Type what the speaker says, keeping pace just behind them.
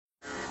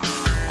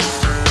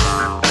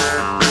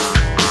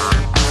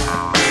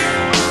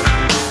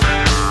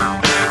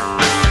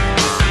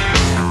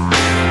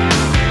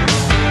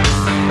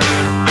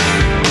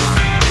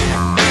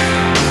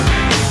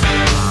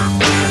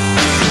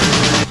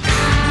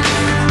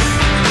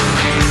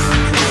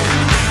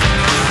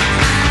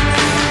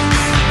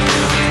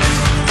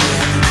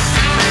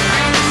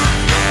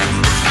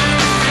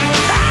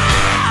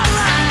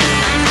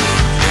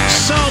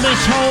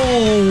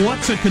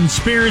What's a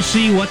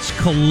conspiracy? What's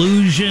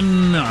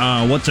collusion?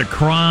 What's a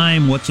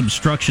crime? What's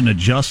obstruction of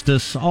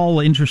justice? All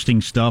interesting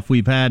stuff.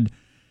 We've had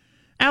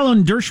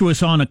Alan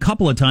Dershowitz on a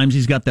couple of times.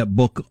 He's got that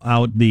book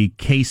out, The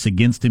Case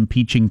Against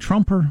Impeaching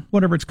Trump, or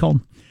whatever it's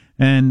called,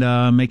 and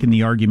making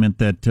the argument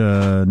that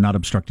not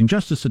obstructing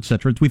justice,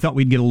 etc. We thought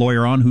we'd get a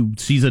lawyer on who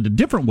sees it a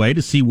different way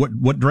to see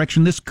what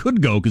direction this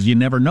could go, because you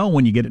never know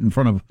when you get it in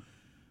front of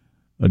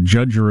a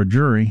judge or a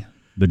jury.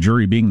 The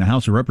jury being the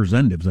House of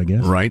Representatives, I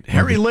guess. Right.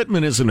 Harry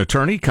Litman is an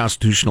attorney,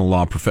 constitutional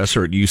law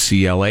professor at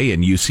UCLA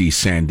and UC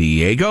San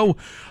Diego,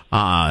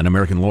 an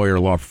American lawyer,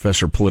 law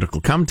professor,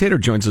 political commentator,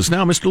 joins us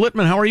now. Mr.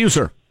 Litman, how are you,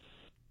 sir?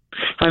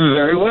 I'm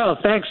very well.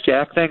 Thanks,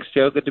 Jack. Thanks,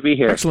 Joe. Good to be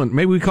here. Excellent.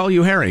 Maybe we call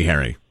you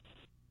Harry.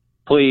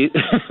 Please,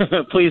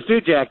 please do,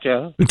 Jack,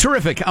 Joe.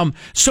 Terrific.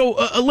 So,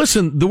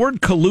 listen, the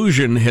word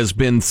collusion has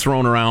been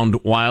thrown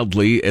around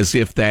wildly as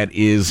if that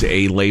is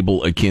a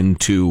label akin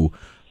to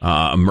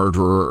a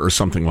murderer or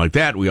something like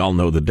that. We all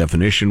know the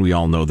definition. We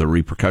all know the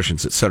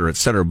repercussions, et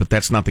cetera, but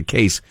that's not the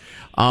case.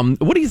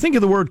 What do you think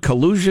of the word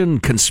collusion,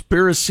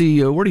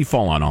 conspiracy? Where do you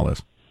fall on all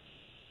this?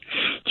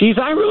 Geez,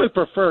 I really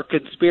prefer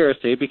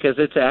conspiracy because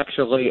it's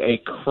actually a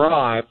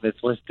crime that's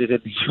listed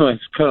in the U.S.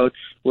 Code,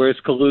 whereas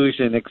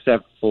collusion,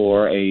 except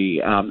for a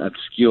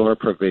obscure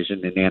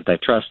provision in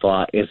antitrust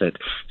law, isn't.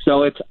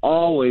 So it's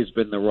always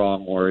been the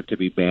wrong word to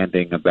be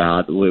banding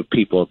about.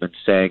 People have been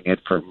saying it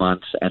for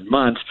months and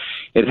months.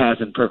 It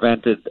hasn't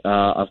prevented,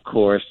 of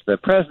course, the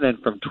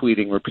president from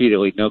tweeting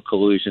repeatedly, no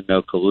collusion,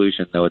 though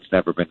it's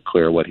never been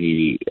clear what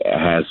he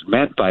has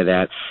meant by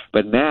that.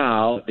 But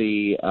now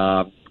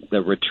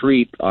the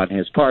retreat on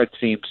his part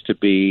seems to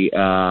be,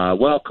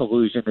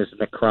 collusion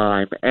isn't a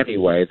crime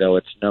anyway, though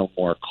it's no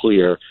more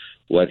clear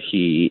what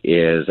he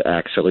is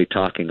actually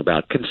talking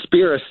about.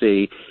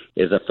 Conspiracy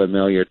is a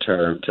familiar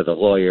term to the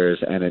lawyers,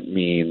 and it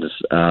means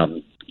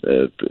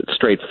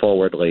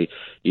straightforwardly,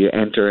 you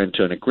enter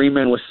into an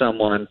agreement with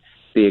someone,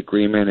 the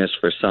agreement is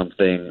for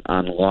something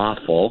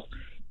unlawful,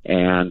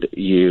 and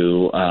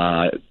you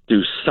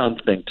do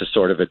something to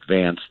sort of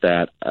advance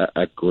that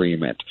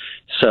agreement.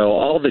 So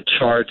all the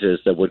charges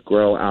that would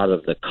grow out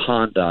of the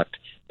conduct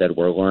that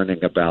we're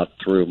learning about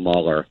through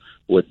Mueller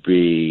would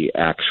be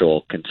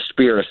actual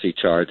conspiracy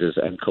charges,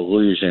 and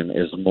collusion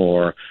is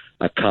more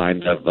a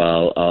kind of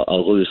a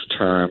loose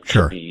term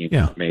to mean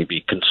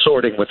maybe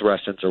consorting with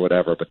Russians or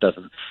whatever, but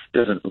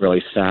doesn't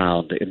really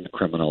sound in the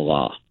criminal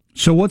law.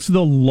 So what's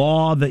the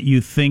law that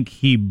you think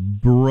he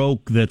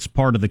broke that's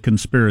part of the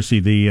conspiracy,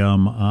 the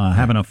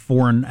having a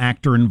foreign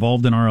actor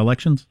involved in our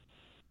elections?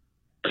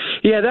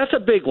 Yeah, that's a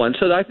big one.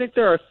 So I think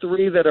there are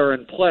three that are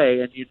in play,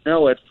 and you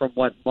know it from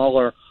what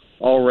Mueller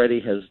already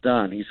has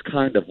done. He's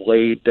kind of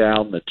laid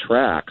down the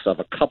tracks of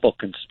a couple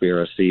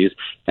conspiracies,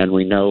 and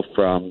we know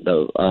from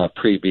the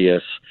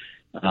previous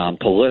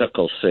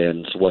political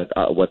sins what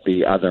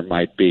the other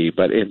might be.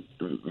 But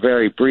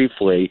very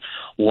briefly,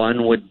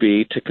 one would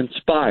be to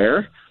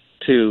conspire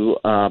to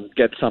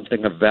get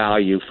something of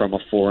value from a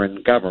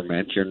foreign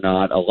government. You're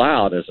not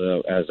allowed as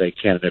a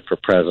candidate for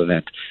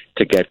president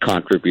to get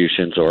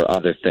contributions or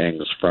other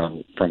things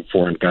from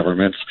foreign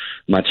governments,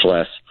 much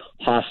less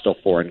hostile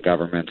foreign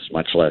governments,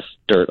 much less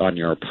dirt on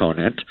your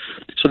opponent.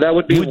 So that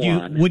would be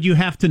one. Would you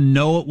have to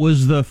know it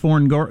was the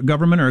foreign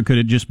government, or could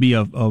it just be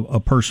a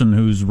person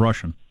who's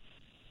Russian?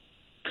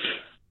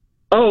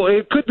 Oh,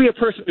 it could be a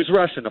person who's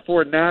Russian. A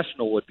foreign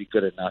national would be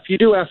good enough. You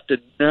do have to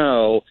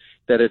know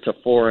that it's a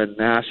foreign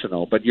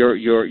national, but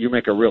you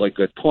make a really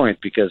good point,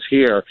 because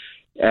here,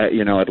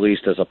 at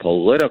least as a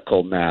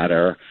political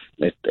matter,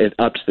 it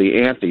ups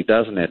the ante,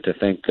 doesn't it, to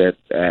think that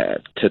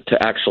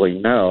to actually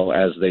know,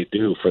 as they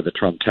do for the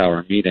Trump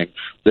Tower meeting,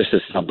 this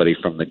is somebody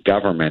from the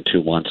government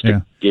who wants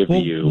to give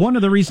you one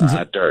of the reasons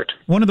dirt.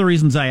 One of the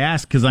reasons I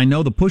ask, because I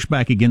know the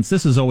pushback against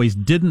this is always,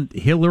 didn't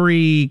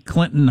Hillary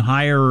Clinton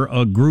hire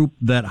a group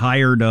that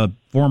hired a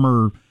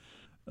former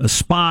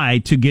spy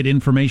to get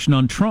information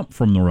on Trump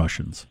from the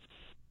Russians?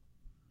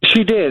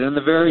 She did, and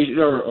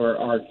or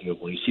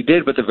arguably she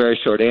did, but the very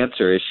short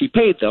answer is she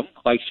paid them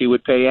like she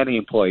would pay any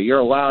employee. You're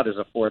allowed as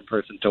a foreign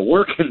person to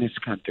work in this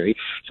country,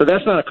 so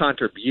that's not a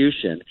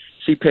contribution.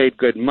 She paid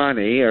good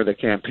money, or the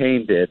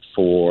campaign did,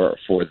 for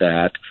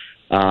that.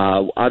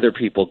 Other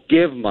people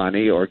give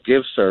money or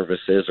give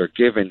services or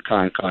give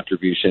in-kind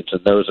contributions,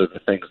 and those are the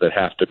things that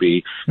have to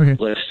be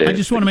listed. I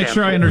just want to make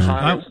sure I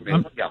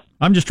understand.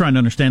 I'm just trying to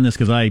understand this,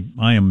 because I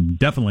am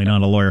definitely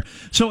not a lawyer.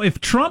 So if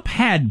Trump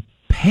had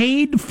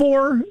paid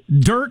for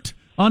dirt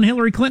on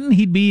Hillary Clinton,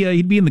 he'd be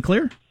in the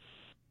clear?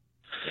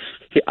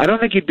 I don't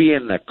think he'd be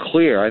in the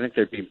clear. I think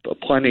there'd be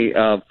plenty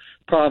of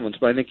problems,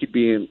 but I think he'd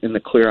be in the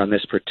clear on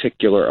this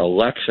particular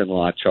election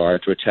law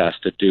charge, which has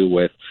to do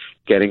with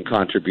getting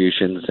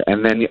contributions,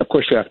 and then of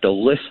course you have to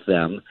list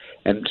them,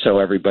 and so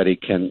everybody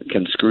can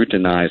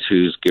scrutinize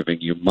who's giving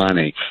you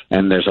money.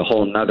 And there's a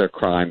whole other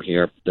crime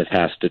here that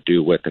has to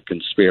do with the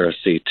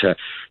conspiracy to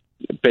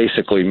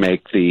basically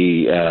make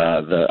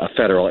a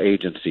federal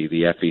agency,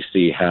 the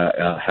FEC,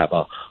 have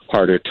a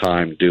harder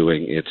time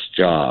doing its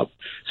job.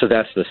 So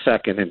that's the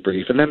second in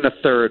brief. And then the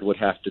third would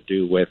have to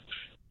do with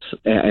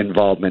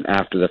involvement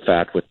after the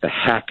fact with the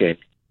hacking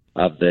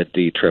of the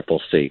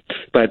DCCC.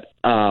 But,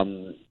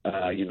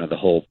 the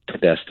whole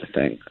Podesta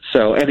thing.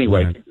 So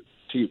anyway, Right.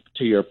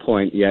 to your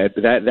point, yeah,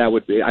 that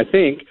would be, I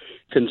think,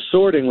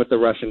 consorting with the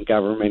Russian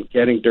government,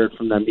 getting dirt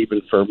from them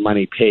even for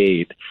money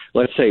paid.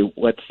 Let's say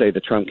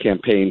the Trump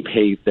campaign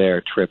paid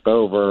their trip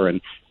over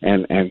and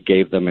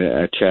gave them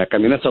a check. I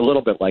mean, that's a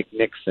little bit like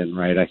Nixon,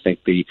 right? I think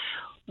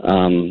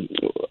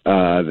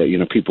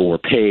people were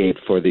paid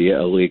for the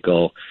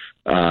illegal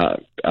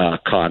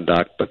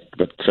conduct,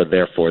 but so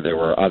therefore there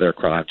were other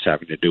crimes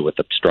having to do with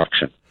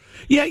obstruction.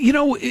 Yeah,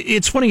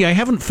 it's funny. I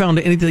haven't found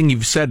anything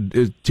you've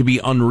said to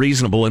be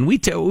unreasonable, and we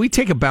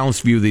take a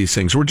balanced view of these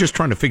things. We're just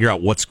trying to figure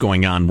out what's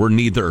going on. We're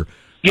neither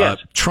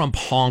Trump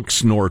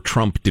honks nor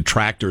Trump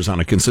detractors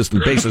on a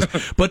consistent basis.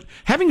 But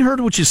having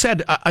heard what you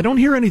said, I don't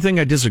hear anything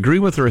I disagree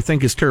with or I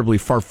think is terribly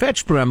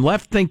far-fetched, but I'm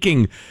left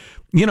thinking,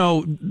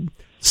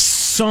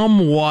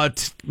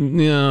 somewhat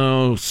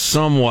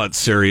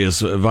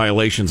serious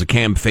violations of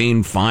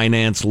campaign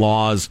finance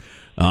laws.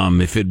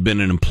 If it'd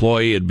been an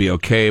employee, it'd be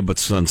okay, but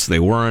since they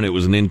weren't, it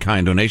was an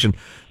in-kind donation.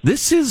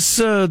 This is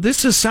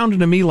sounding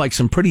to me like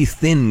some pretty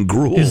thin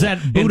gruel. Is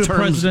that Buddha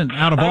president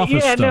out of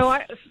office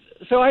stuff?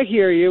 So I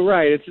hear you.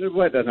 Right? It's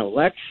what, an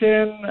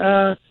election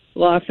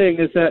law thing.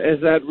 Is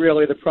that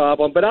really the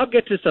problem? But I'll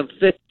get to some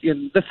the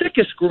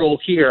thickest gruel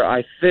here.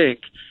 I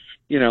think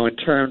in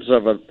terms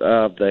of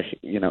the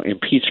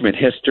impeachment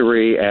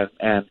history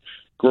and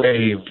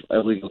grave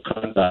illegal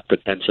conduct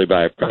potentially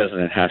by a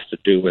president has to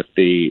do with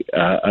the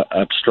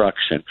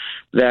obstruction.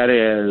 That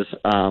is,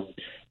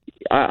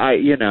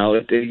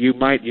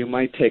 you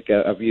might take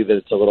a view that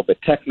it's a little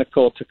bit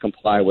technical to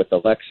comply with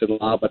election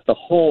law, but the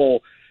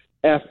whole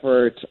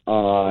effort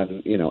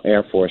on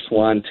Air Force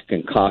One to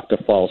concoct a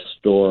false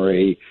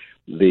story,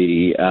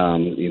 the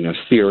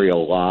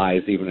serial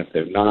lies, even if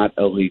they're not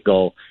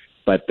illegal,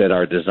 but that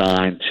are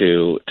designed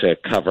to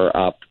cover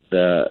up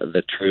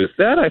the truth.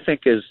 That I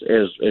think is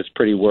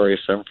pretty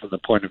worrisome from the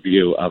point of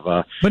view of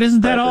a. But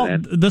isn't that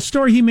president. all the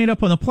story he made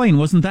up on the plane?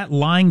 Wasn't that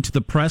lying to the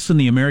press and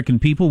the American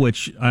people?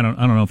 Which I don't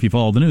know if you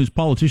follow the news.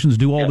 Politicians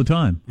do all the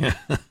time.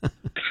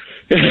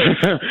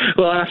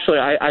 Well, actually,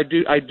 I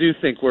do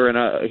think we're in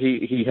a.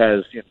 He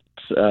has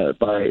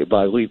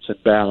by leaps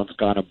and bounds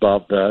gone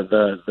above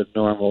the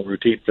normal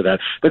routine for that.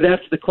 But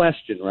that's the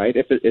question, right?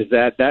 If it is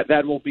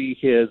that will be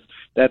his.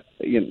 That's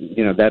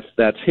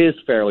his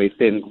fairly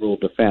thin gruel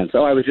defense.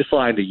 Oh, I was just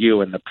lying to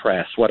you and the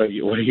press. What do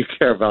you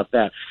care about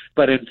that?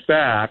 But in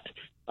fact,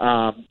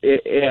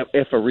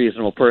 if a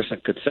reasonable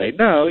person could say,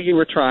 no, you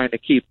were trying to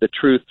keep the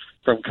truth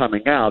from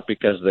coming out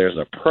because there's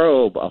a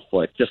probe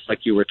afoot, just like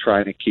you were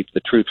trying to keep the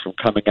truth from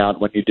coming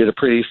out when you did a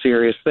pretty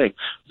serious thing,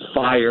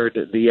 fired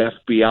the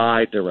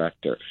FBI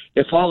director.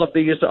 If all of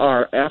these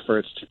are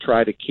efforts to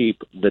try to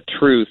keep the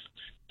truth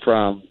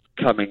from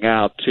coming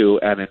out to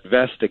an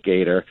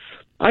investigator,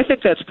 I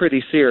think that's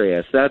pretty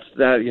serious. That's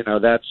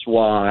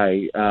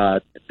why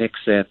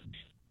Nixon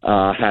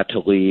had to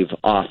leave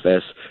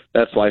office.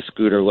 That's why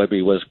Scooter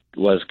Libby was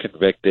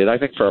convicted. I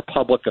think for a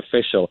public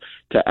official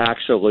to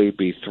actually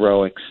be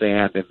throwing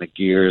sand in the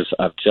gears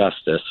of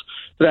justice,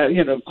 that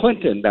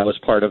Clinton, that was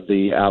part of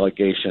the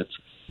allegations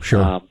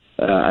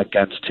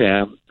against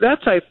him.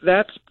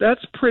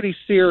 That's pretty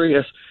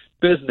serious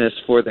business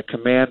for the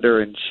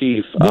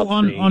commander-in-chief. Well,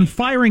 on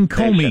firing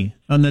Comey,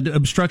 on the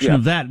obstruction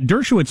of that,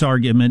 Dershowitz's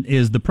argument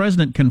is the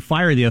president can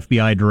fire the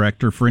FBI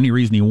director for any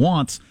reason he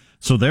wants,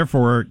 so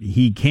therefore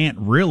he can't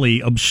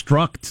really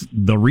obstruct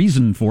the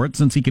reason for it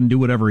since he can do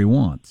whatever he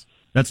wants.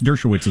 That's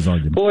Dershowitz's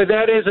argument. Boy,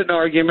 that is an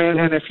argument,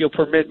 and if you'll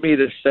permit me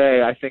to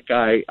say, I think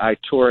I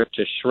tore it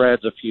to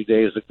shreds a few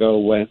days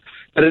ago and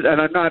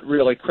I'm not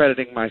really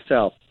crediting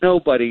myself.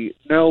 Nobody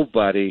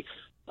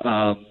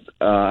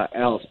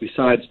else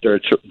besides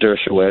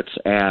Dershowitz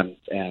and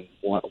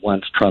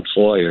once Trump's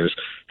lawyers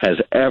has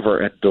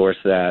ever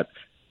endorsed that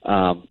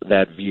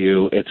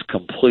view. It's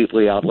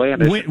completely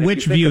outlandish.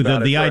 Which view?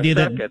 The idea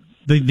that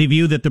the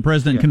view that the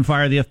president can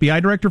fire the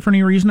FBI director for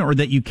any reason, or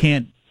that you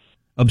can't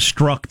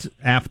obstruct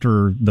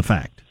after the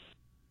fact?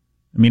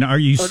 I mean,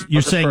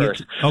 you're saying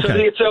it,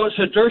 okay? So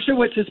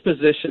Dershowitz's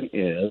position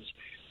is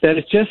that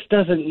it just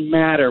doesn't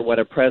matter what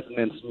a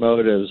president's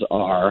motives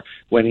are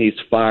when he's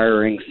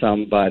firing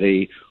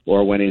somebody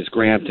or when he's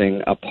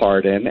granting a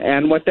pardon.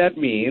 And what that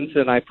means,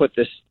 and I put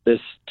this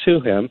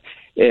to him,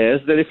 is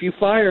that if you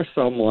fire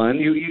someone,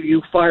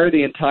 you fire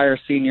the entire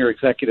senior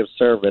executive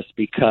service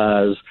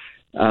because,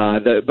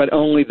 but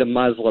only the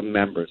Muslim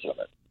members of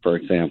it, for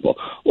example,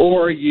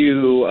 or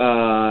you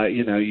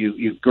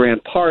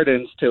grant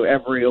pardons to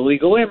every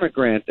illegal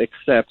immigrant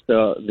except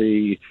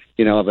the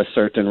of a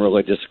certain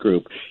religious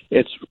group.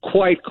 It's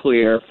quite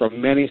clear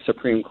from many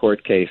Supreme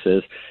Court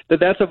cases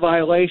that that's a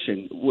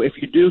violation. If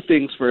you do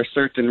things for a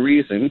certain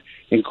reason,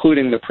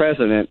 including the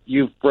president,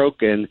 you've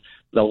broken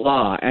the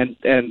law. And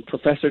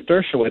Professor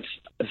Dershowitz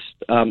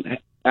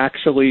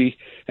actually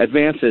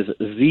advances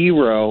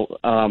zero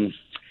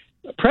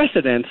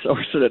precedents,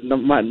 or sort of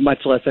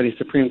much less any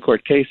Supreme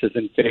Court cases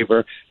in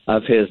favor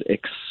of his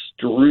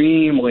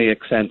extremely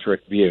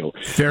eccentric view.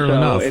 Fair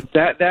enough.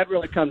 That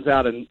really comes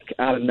out of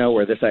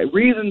nowhere. This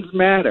reasons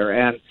matter,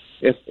 and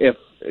if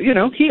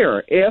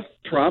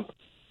Trump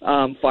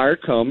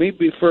fired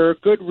Comey for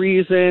good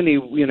reason,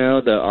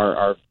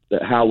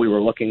 how we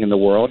were looking in the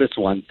world, it's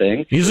one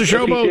thing. He's a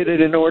showboat. If he did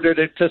it in order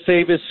to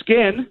save his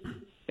skin,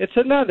 it's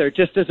another,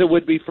 just as it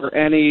would be for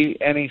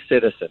any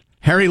citizen.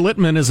 Harry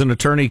Litman is an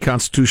attorney,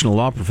 constitutional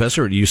law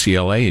professor at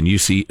UCLA and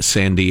UC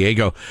San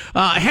Diego.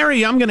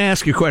 Harry, I'm going to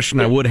ask you a question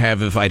I would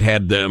have if I'd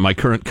had my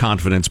current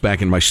confidence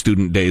back in my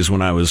student days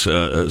when I was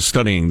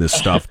studying this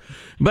stuff.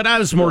 But I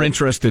was more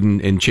interested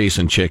in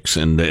chasing chicks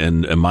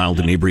and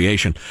mild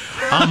inebriation.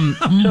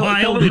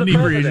 Mild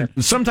inebriation.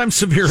 Sometimes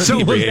severe So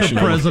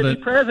inebriation. was the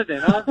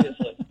President,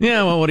 obviously.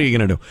 Yeah, well, what are you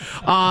going to do?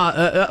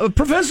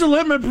 Professor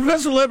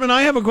Litman,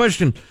 I have a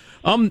question.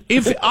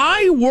 If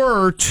I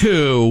were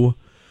to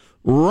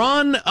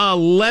run a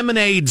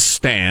lemonade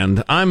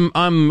stand, I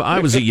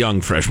was a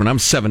young freshman. I'm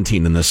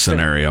 17 in this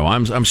scenario.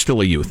 I'm still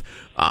a youth.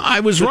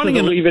 I was running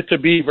a Leave It to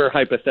Beaver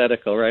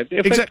hypothetical, right?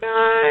 Exactly.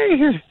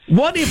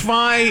 What if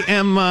I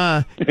am,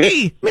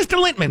 hey,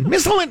 Mr. Litman,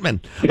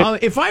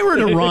 if I were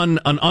to run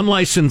an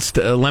unlicensed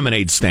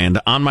lemonade stand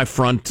on my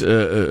front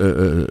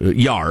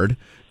yard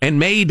and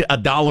made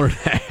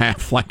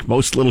 $1.50, like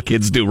most little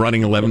kids do,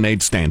 running a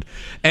lemonade stand,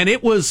 and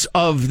it was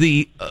of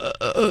the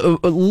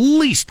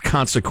least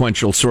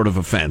consequential sort of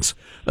offense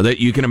that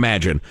you can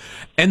imagine,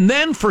 and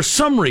then for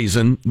some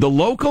reason the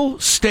local,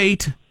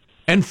 state,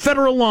 and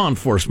federal law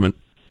enforcement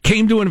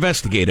came to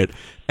investigate it,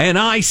 and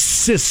I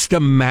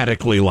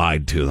systematically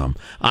lied to them.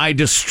 I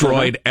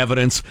destroyed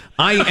evidence.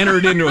 I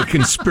entered into a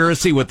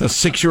conspiracy with the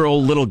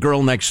 6-year-old little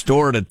girl next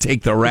door to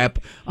take the rap.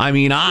 I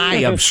mean, I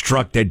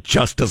obstructed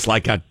justice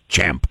like a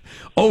champ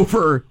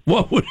over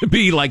what would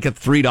be like a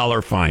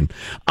 $3 fine.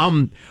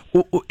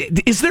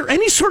 Is there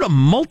any sort of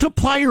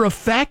multiplier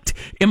effect?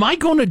 Am I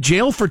going to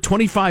jail for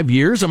 25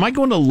 years? Am I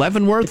going to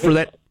Leavenworth for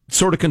that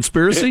sort of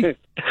conspiracy?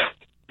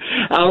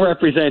 I'll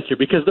represent you,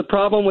 because the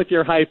problem with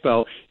your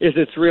hypo is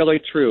it's really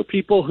true.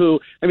 People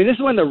this is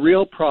one of the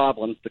real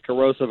problems, the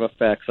corrosive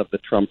effects of the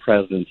Trump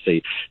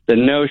presidency. The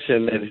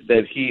notion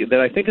that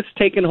I think it's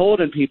taken hold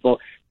in people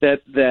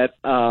that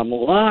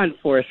law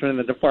enforcement and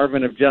the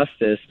Department of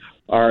Justice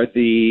are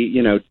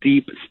the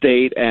deep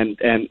state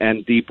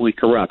and deeply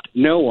corrupt.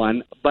 No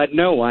one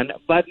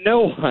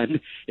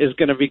is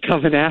going to be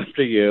coming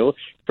after you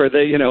for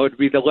it'd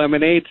be the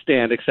lemonade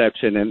stand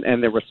exception,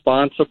 and the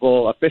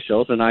responsible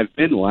officials, and I've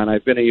been one.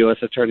 I've been a U.S.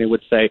 attorney,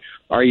 would say,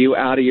 "Are you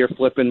out of your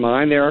flipping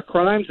mind? There are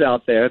crimes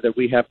out there that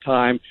we have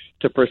time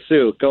to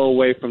pursue. Go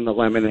away from the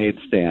lemonade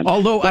stand."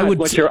 Although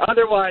what you're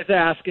otherwise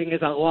asking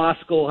is a law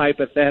school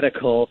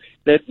hypothetical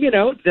that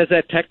does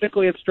that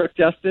technically obstruct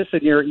justice?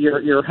 And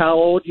you're how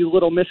old, you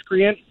little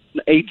miscreant?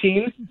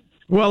 18?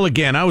 Well,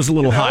 again, I was a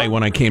little high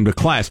when I came to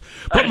class.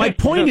 But my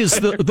point is,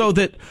 though,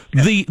 that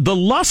the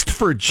lust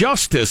for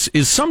justice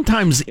is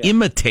sometimes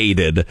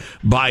imitated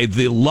by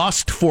the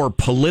lust for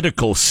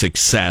political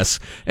success,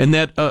 and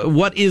that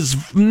what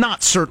is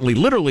not certainly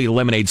literally a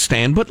lemonade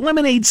stand, but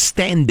lemonade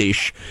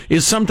standish,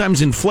 is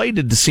sometimes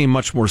inflated to seem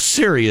much more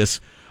serious.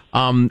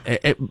 But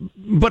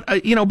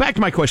back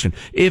to my question.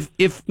 If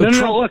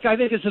No, look, I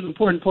think it's an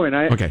important point.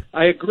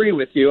 I agree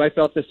with you. I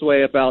felt this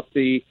way about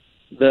the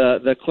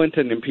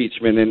Clinton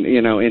impeachment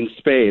in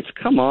spades.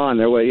 Come on,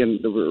 really?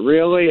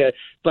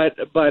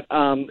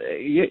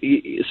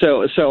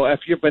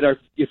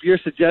 If you're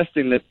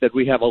suggesting that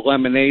we have a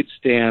lemonade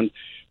stand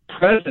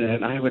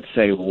president, I would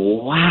say,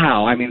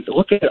 wow. I mean,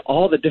 look at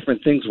all the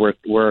different things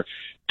we're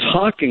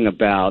talking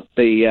about.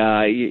 The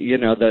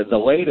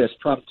latest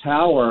Trump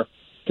Tower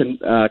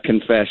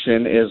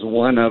confession is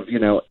one of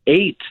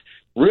 8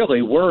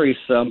 really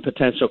worrisome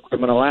potential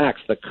criminal acts.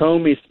 The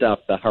Comey stuff,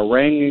 the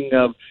haranguing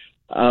of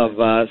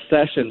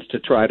Sessions to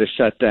try to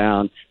shut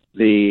down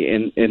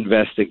the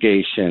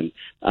investigation,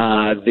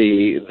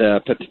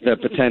 the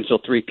potential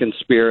 3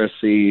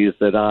 conspiracies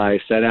that I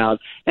set out,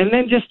 and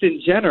then just in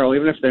general,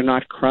 even if they're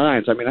not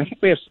crimes, I mean, I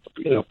think we have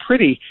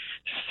pretty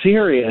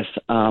serious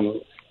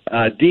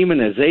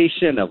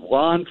demonization of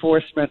law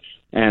enforcement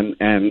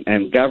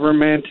and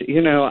government.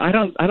 I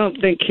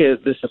don't think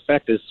this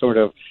effect is sort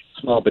of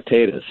small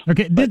potatoes.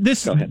 Okay,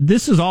 this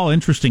is all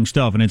interesting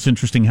stuff, and it's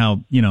interesting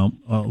how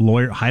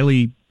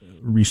highly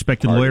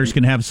respected lawyers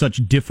can have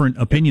such different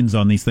opinions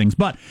on these things.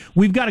 But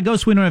we've got to go,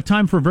 so we don't have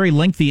time for a very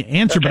lengthy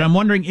answer. Okay. But I'm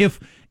wondering if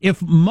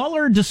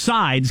Mueller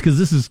decides, because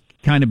this has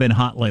kind of been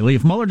hot lately,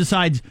 if Mueller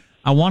decides,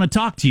 I want to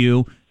talk to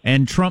you,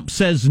 and Trump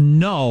says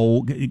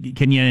no,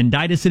 can you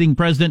indict a sitting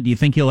president? Do you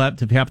think he'll have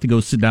to go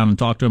sit down and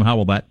talk to him? How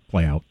will that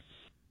play out?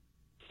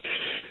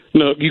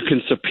 No, you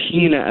can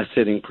subpoena a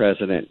sitting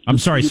president. I'm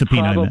sorry,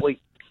 subpoena.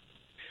 Probably.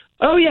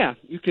 Oh, yeah,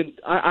 you can.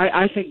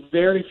 I think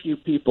very few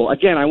people,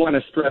 again, I want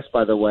to stress,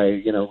 by the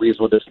way,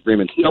 reasonable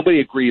disagreements. Nobody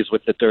agrees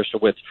with the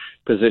Dershowitz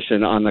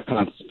position on the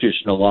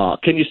constitutional law.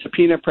 Can you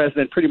subpoena a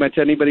president? Pretty much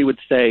anybody would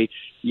say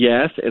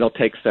yes. It'll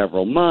take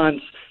several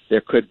months. There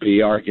could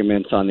be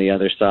arguments on the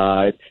other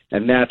side,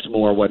 and that's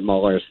more what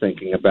Mueller is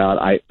thinking about,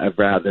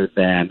 rather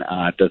than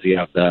does he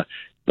have the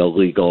the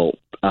legal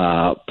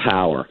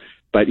power.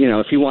 But,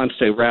 if he wants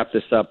to wrap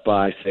this up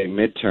by, say,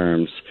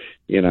 midterms,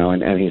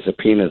 and he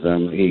subpoenas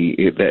them,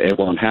 it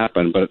won't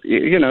happen. But,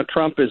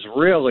 Trump is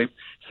really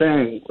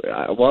saying,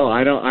 I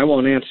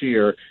won't answer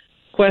your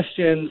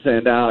questions,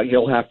 and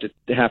you'll have to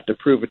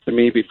prove it to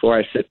me before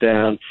I sit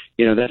down.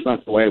 That's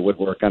not the way it would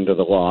work under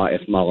the law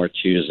if Mueller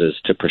chooses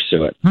to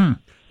pursue it.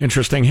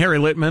 Interesting. Harry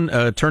Litman,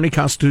 attorney,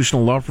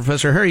 constitutional law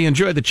professor. Harry,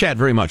 enjoyed the chat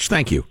very much.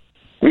 Thank you.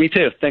 Me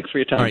too. Thanks for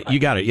your time. All right, you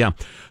got it. Yeah.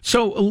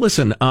 So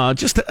listen,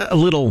 just a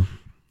little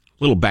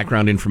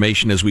background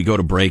information as we go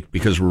to break,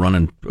 because we're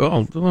running.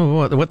 Oh,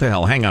 what the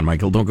hell? Hang on,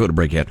 Michael. Don't go to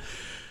break yet.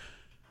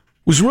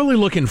 Was really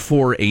looking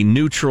for a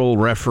neutral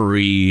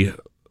referee,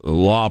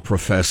 law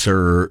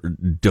professor,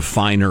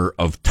 definer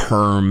of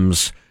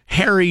terms.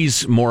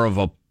 Harry's more of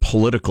a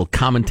political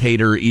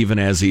commentator, even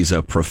as he's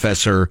a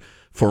professor,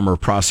 former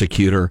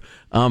prosecutor.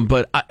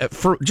 But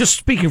for just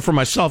speaking for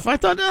myself, I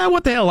thought,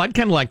 what the hell? I'd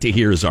kind of like to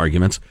hear his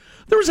arguments.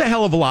 There was a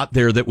hell of a lot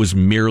there that was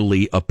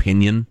merely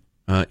opinion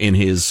in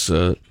his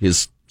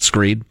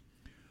screed.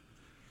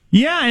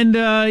 Yeah, and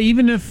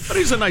even if... But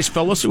he's a nice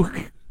fellow, so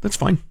that's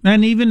fine.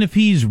 And even if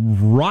he's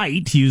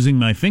right, using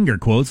my finger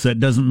quotes, that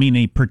doesn't mean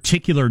a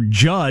particular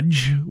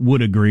judge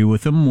would agree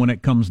with him when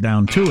it comes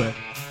down to it.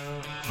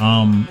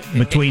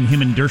 Between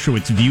him and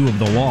Dershowitz's view of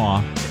the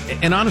law.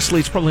 And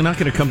honestly, it's probably not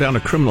going to come down to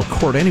criminal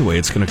court anyway.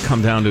 It's going to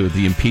come down to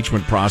the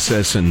impeachment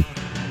process and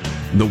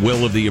the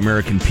will of the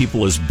American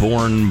people is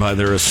borne by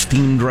their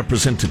esteemed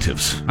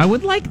representatives. I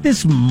would like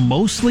this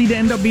mostly to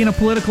end up being a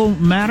political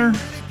matter.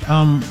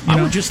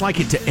 I would just like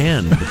it to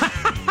end.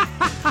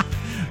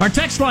 Our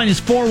text line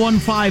is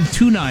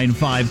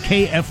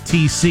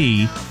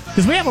 415-295-KFTC.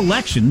 Because we have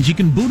elections, you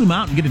can boot them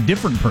out and get a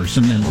different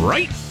person. And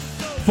right.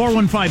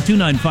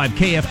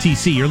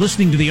 415-295-KFTC. You're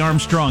listening to the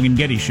Armstrong and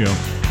Getty Show.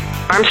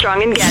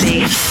 Armstrong and Getty.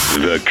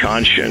 The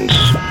conscience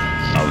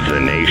of the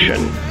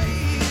nation.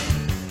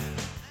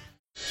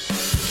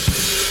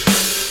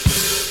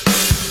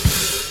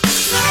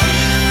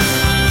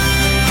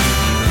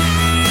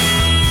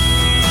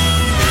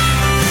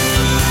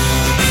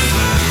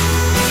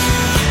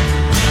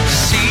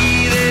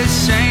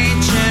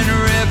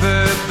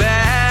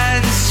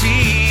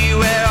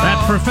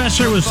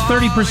 Professor was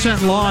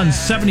 30% law and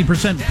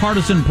 70%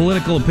 partisan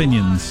political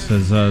opinions,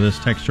 says this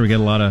texter. We get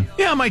a lot of...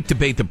 Yeah, I might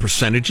debate the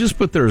percentages,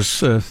 but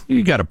there's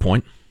you got a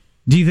point.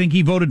 Do you think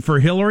he voted for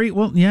Hillary?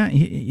 Well, yeah,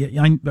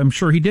 I'm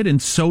sure he did,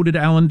 and so did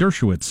Alan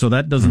Dershowitz, so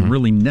that doesn't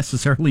really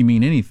necessarily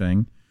mean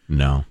anything.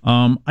 No.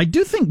 I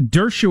do think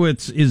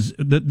Dershowitz is...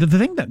 The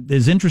thing that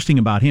is interesting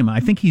about him,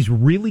 I think he's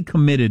really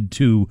committed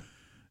to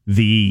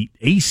the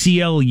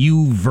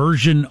ACLU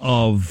version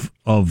of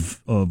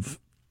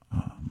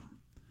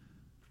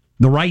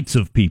the rights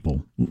of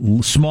people,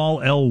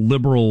 small L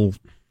liberal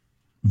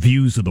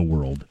views of the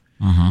world.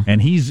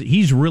 And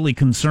he's really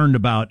concerned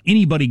about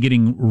anybody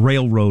getting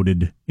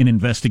railroaded in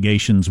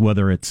investigations,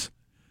 whether it's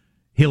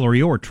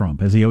Hillary or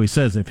Trump. As he always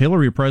says, if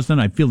Hillary were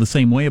president, I'd feel the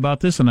same way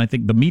about this, and I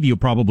think the media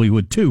probably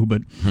would too,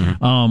 but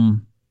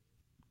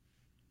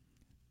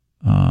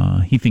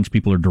he thinks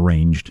people are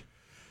deranged.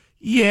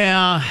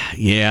 Yeah.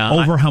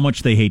 Over how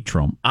much they hate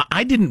Trump.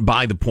 I didn't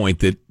buy the point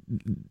that...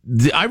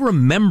 I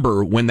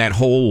remember when that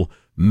whole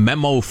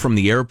memo from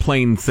the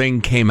airplane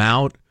thing came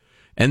out,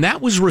 and that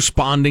was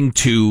responding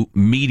to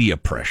media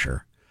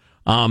pressure.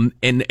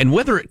 And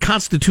whether it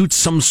constitutes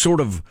some sort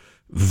of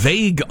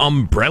vague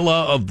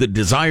umbrella of the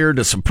desire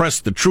to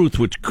suppress the truth,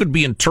 which could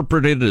be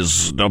interpreted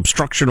as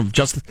obstruction of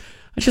justice,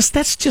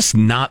 that's just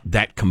not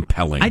that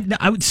compelling.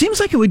 It seems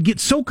like it would get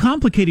so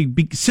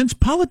complicated since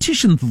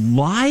politicians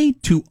lie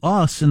to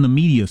us in the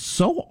media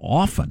so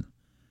often.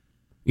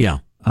 Yeah.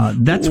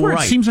 That's where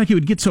it seems like it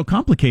would get so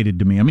complicated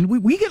to me. I mean,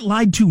 we get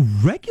lied to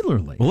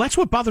regularly. Well, that's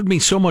what bothered me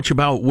so much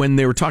about when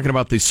they were talking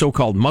about the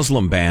so-called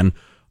Muslim ban,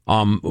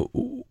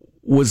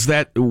 was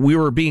that we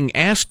were being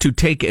asked to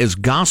take as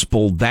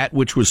gospel that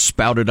which was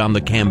spouted on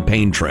the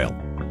campaign trail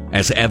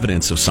as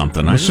evidence of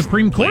something. The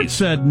Supreme Court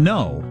said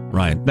no.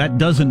 Right. That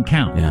doesn't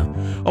count. Yeah.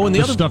 Oh, and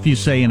the other stuff you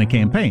say in a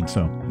campaign.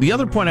 So the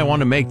other point I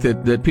want to make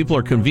that people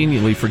are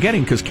conveniently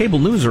forgetting, because cable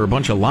news are a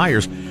bunch of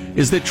liars,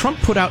 is that Trump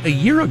put out a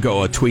year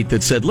ago a tweet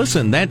that said,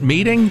 listen, that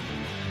meeting,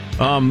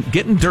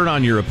 getting dirt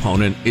on your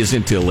opponent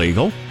isn't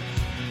illegal.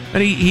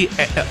 And he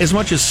as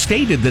much as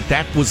stated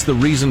that was the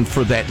reason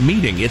for that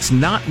meeting. It's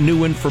not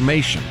new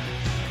information.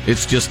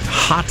 It's just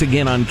hot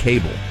again on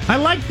cable. I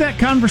liked that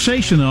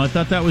conversation, though. I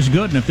thought that was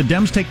good. And if the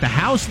Dems take the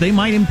House, they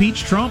might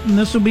impeach Trump, and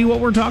this will be what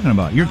we're talking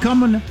about. You're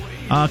coming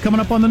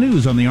up on the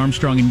news on the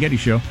Armstrong and Getty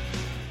Show.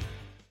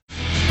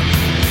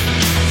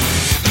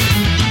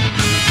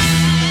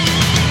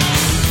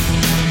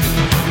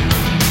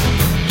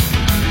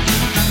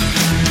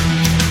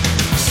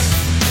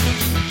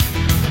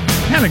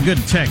 Had a good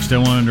text I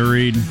wanted to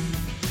read.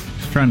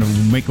 Just trying to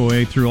make a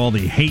way through all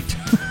the hate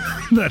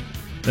that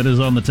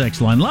is on the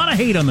text line. A lot of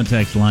hate on the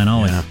text line,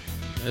 always. Yeah,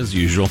 as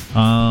usual.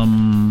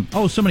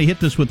 Somebody hit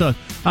this with us.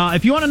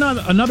 If you want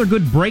another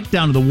good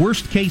breakdown of the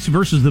worst case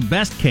versus the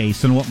best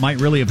case and what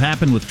might really have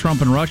happened with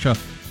Trump and Russia,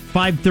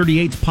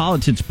 538's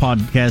Politics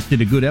podcast did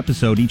a good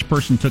episode. Each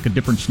person took a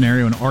different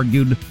scenario and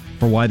argued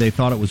for why they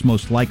thought it was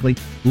most likely.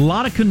 A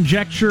lot of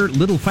conjecture,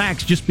 little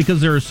facts, just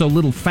because there are so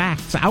little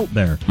facts out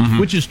there,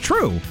 which is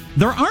true.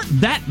 There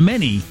aren't that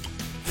many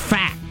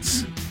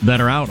facts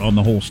that are out on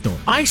the whole story.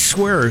 I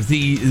swear,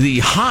 the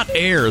hot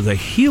air, the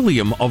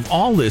helium of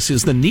all this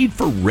is the need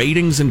for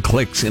ratings and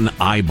clicks and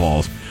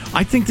eyeballs.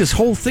 I think this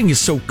whole thing is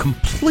so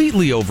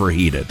completely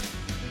overheated.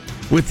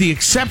 With the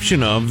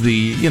exception of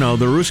the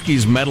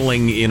Ruskies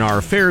meddling in our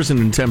affairs in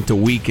an attempt to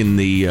weaken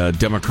the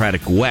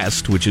Democratic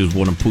West, which is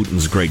one of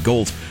Putin's great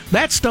goals.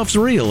 That stuff's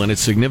real, and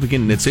it's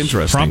significant, and it's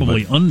interesting.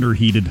 Probably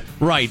underheated.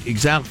 Right,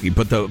 exactly.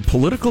 But the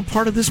political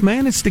part of this,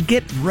 man, is to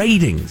get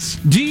ratings.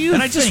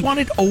 I just want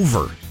it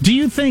over. Do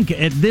you think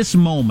at this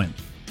moment,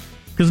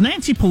 because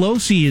Nancy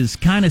Pelosi has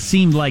kind of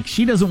seemed like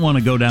she doesn't want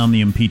to go down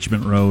the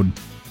impeachment road,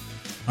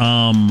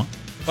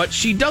 but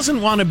she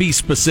doesn't want to be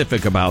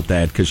specific about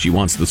that because she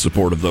wants the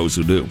support of those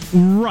who do.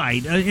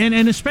 Right,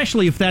 and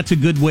especially if that's a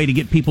good way to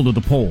get people to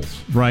the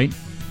polls, right?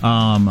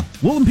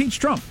 We'll impeach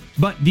Trump.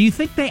 But do you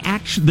think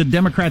the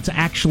Democrats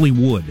actually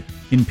would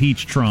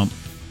impeach Trump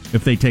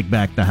if they take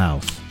back the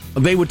House?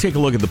 They would take a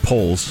look at the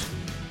polls,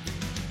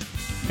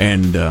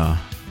 and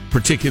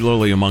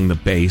particularly among the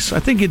base. I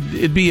think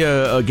it'd be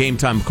a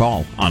game-time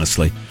call,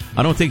 honestly.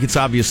 I don't think it's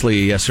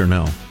obviously a yes or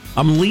no.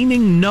 I'm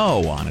leaning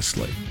no,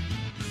 honestly.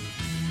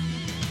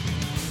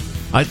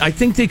 I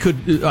think they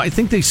could. I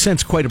think they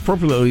sense quite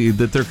appropriately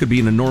that there could be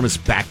an enormous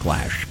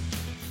backlash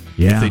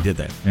if they did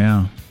that.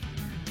 Yeah,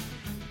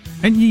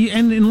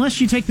 and unless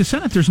you take the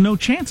Senate, there's no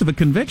chance of a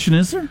conviction,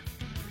 is there?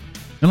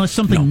 Unless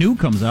something new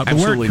comes out. But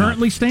where it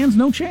currently stands,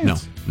 no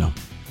chance. No.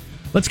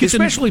 Let's get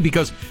especially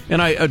because, and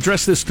I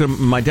address this to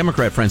my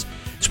Democrat friends,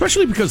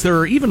 especially because there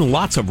are even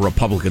lots of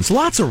Republicans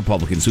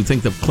who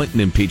think the Clinton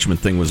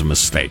impeachment thing was a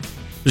mistake.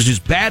 It was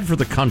just bad for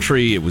the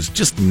country. It was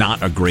just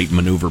not a great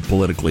maneuver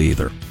politically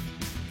either.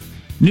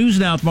 News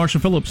now with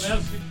Marshall Phillips.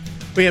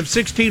 We have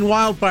 16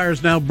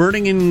 wildfires now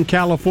burning in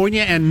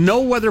California, and no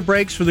weather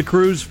breaks for the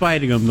crews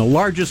fighting them. The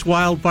largest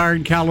wildfire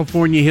in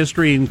California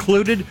history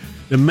included.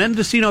 The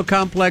Mendocino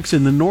complex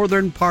in the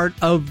northern part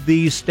of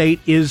the state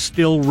is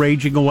still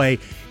raging away.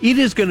 It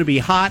is going to be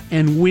hot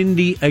and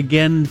windy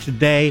again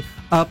today,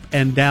 up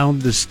and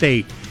down the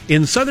state.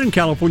 In Southern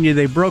California,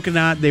 they broke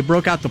out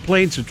the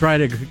plains to try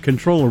to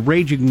control a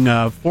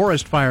raging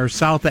forest fire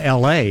south of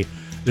L.A.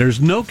 There's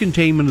no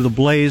containment of the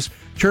blaze,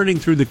 churning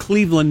through the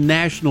Cleveland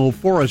National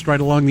Forest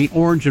right along the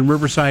Orange and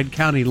Riverside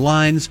County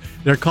lines.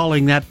 They're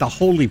calling that the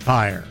Holy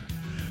Fire.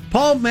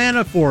 Paul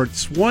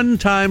Manafort's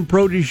one-time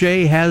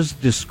protege has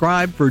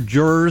described for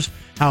jurors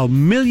how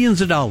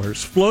millions of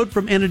dollars flowed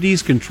from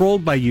entities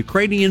controlled by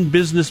Ukrainian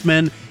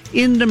businessmen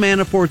into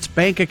Manafort's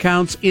bank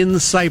accounts in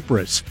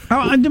Cyprus.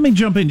 Let me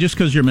jump in just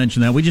because you're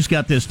mentioning that. We just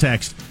got this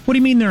text. What do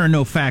you mean there are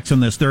no facts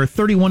on this? There are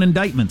 31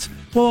 indictments.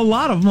 Well, a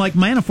lot of them, like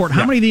Manafort.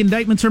 How many of the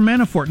indictments are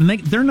Manafort? And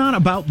they're not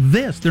about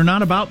this. They're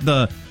not about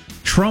the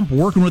Trump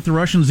working with the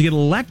Russians to get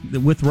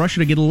elected, with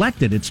Russia to get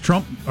elected. It's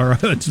Trump, or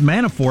it's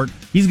Manafort.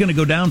 He's going to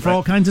go down for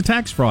all kinds of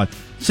tax fraud.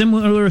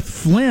 Similar with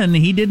Flynn,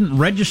 he didn't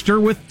register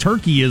with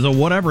Turkey as a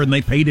whatever, and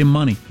they paid him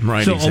money.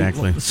 Right,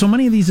 exactly. So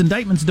many of these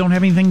indictments don't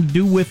have anything to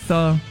do with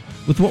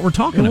what we're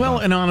talking about. Well,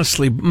 and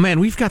honestly,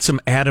 man, we've got some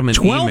adamant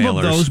 12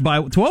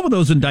 of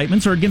those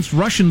indictments are against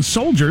Russian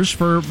soldiers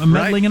for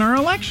meddling in our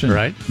election.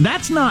 Right.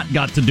 That's not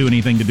got to do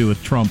anything to do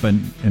with Trump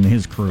and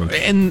his crew.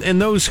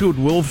 And those who would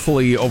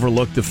willfully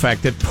overlook the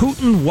fact that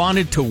Putin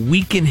wanted to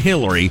weaken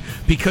Hillary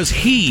because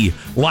he,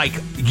 like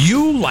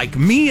you, like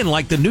me, and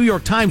like the New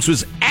York Times,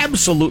 was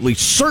absolutely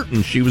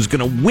certain she was going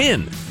to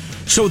win.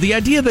 So the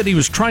idea that he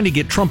was trying to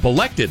get Trump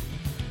elected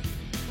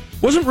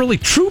wasn't really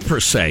true per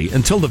se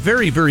until the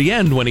very, very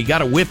end when he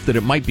got a whiff that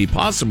it might be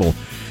possible.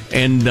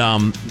 And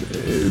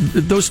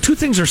those two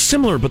things are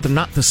similar, but they're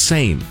not the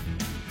same.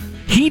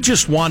 He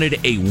just wanted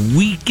a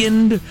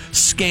weakened,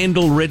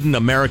 scandal-ridden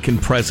American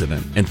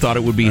president and thought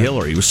it would be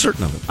Hillary. He was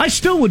certain of it. I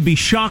still would be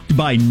shocked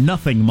by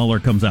nothing Mueller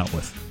comes out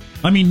with.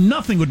 I mean,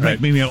 nothing would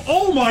make me go,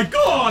 oh my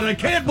God, I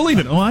can't believe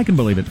it. Oh, I can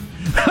believe it.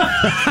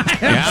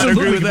 I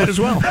agree with that as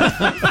well.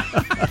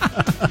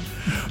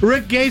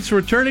 Rick Gates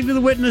returning to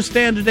the witness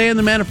stand today in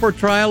the Manafort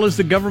trial as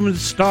the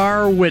government's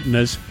star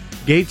witness.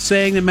 Gates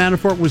saying that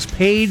Manafort was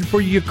paid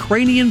for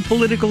Ukrainian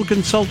political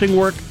consulting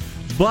work,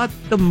 but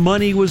the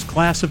money was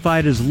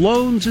classified as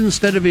loans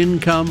instead of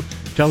income,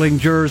 telling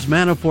jurors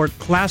Manafort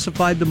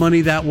classified the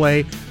money that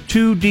way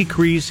to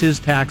decrease his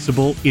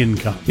taxable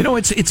income. You know,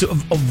 it's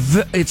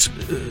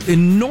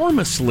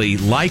enormously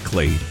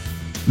likely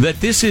that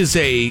this is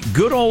a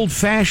good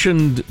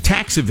old-fashioned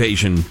tax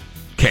evasion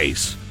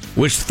case,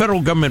 which the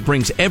federal government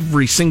brings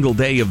every single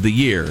day of the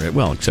year.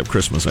 Well, except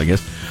Christmas, I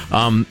guess.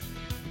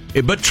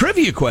 But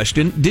trivia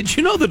question, did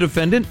you know the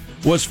defendant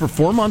was for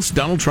 4 months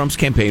Donald Trump's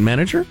campaign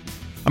manager?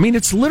 I mean,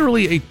 it's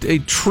literally a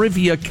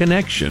trivia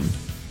connection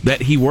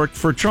that he worked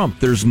for Trump.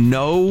 There's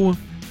no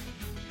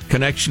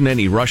connection to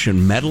any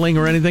Russian meddling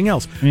or anything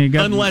else.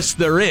 Unless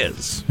there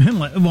is.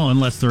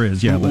 Unless there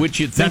is, yeah. Which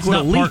you'd think would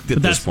have leaked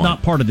at this point. That's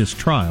not part of this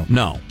trial.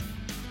 No.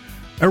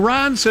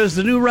 Iran says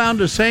the new round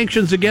of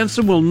sanctions against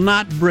them will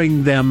not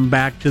bring them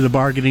back to the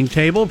bargaining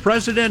table.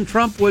 President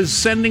Trump was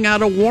sending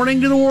out a warning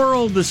to the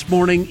world this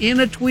morning in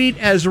a tweet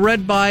as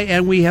read by,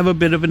 and we have a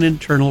bit of an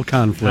internal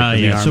conflict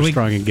in the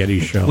Armstrong and Getty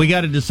show. We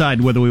got to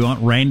decide whether we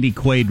want Randy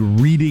Quaid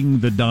reading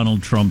the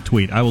Donald Trump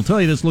tweet. I will tell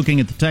you this,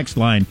 looking at the text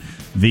line,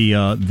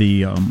 they're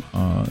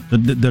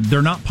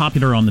not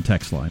popular on the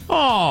text line.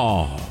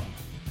 Oh.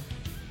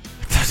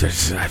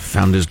 I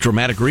found his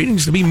dramatic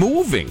readings to be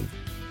moving.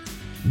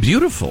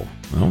 Beautiful.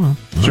 Oh, well.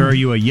 So are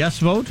you a yes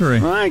vote or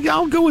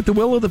I'll go with the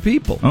will of the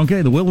people.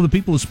 Okay, the will of the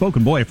people is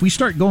spoken. Boy, if we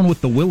start going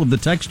with the will of the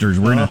texters,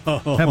 we're going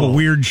to have a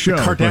weird show.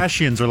 The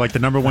Kardashians are like the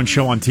number one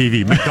show on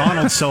TV.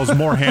 McDonald's sells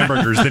more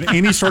hamburgers than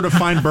any sort of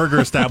fine burger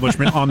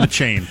establishment on the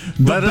chain.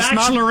 The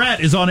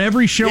Bachelorette is on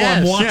every show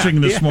I'm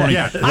watching this morning.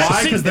 Yeah.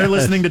 Why? Because they're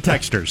listening to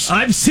texters.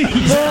 I've seen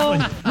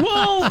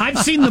I've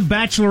seen the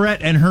Bachelorette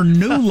and her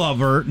new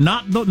lover,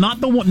 not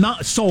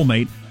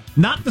soulmate.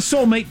 Not the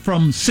soulmate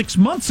from 6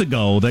 months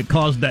ago that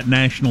caused that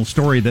national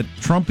story that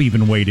Trump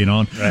even weighed in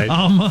on.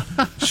 Right.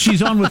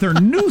 She's on with her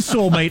new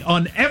soulmate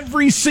on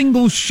every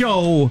single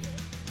show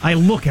I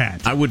look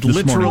at. I would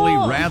literally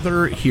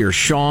rather hear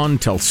Sean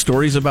tell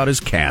stories about his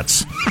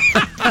cats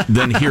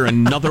than hear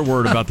another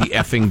word about the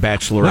effing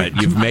Bachelorette.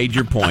 You've made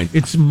your point.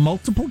 It's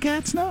multiple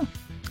cats now?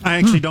 I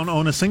actually don't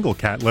own a single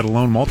cat, let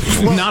alone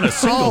multiple. Not a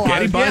single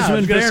cat. He buys them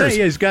in pairs.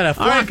 He's got a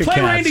flock of play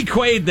cats. Randy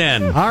Quaid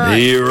then. All right.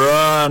 The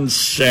Iran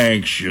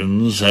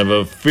sanctions have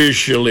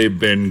officially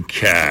been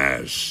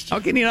cast. How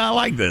can you not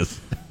like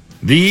this?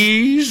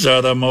 These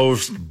are the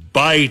most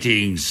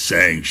biting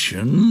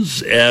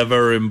sanctions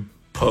ever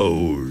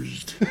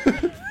imposed.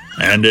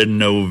 And in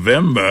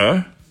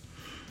November,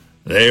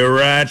 they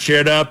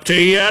ratchet up to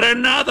yet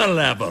another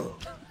level.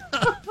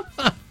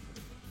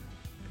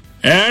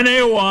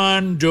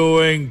 Anyone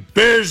doing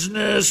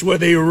business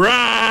with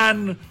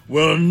Iran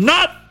will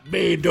not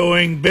be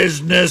doing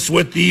business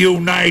with the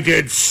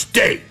United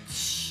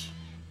States.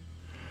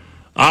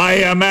 I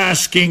am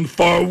asking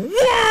for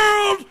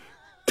world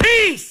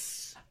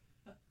peace.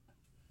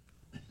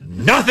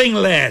 Nothing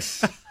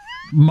less.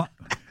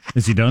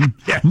 Is he done?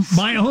 Yes.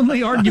 My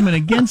only argument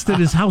against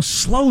it is how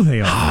slow they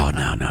are. Oh,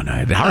 no.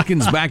 It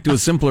harkens back to a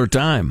simpler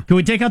time. Can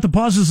we take out the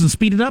pauses and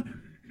speed it up?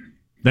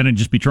 Then it'd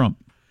just be Trump.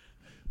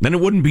 Then it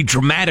wouldn't be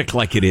dramatic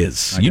like it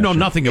is. You know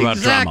nothing about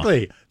drama.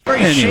 Exactly.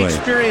 Very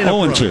Shakespearean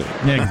approach.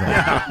 0-2. Yeah,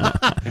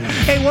 exactly.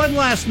 Hey, one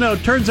last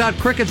note. Turns out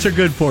crickets are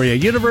good for you.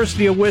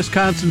 University of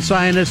Wisconsin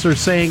scientists are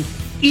saying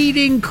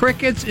eating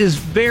crickets is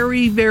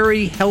very,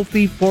 very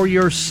healthy for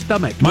your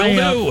stomach.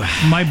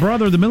 My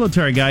brother, the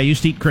military guy,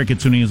 used to eat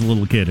crickets when he was a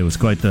little kid. It was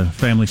quite the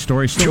family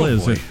story. Still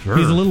is. Sure.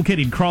 He's a little kid.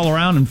 He'd crawl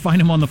around and find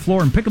him on the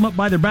floor and pick him up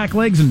by their back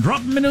legs and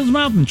drop them into his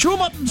mouth and chew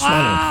them up and swallow.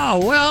 Wow,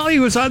 well, he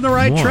was on the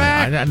right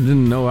track. I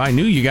didn't know. I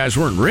knew you guys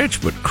weren't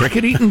rich, but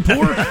cricket eating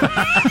pork?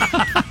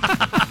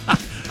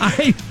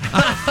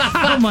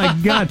 Oh, my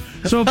God.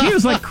 So if he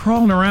was like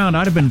crawling around,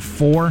 I'd have been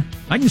 4.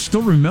 I can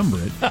still remember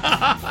it.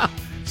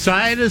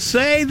 Scientists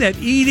say that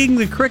eating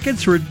the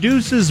crickets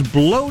reduces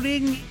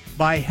bloating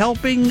by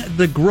helping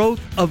the growth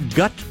of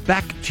gut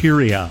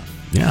bacteria.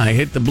 Yeah, I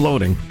hate the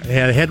bloating.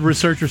 A head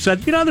researcher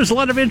said, there's a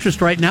lot of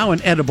interest right now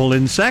in edible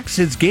insects.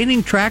 It's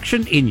gaining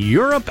traction in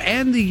Europe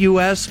and the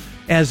U.S.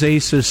 as a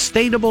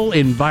sustainable,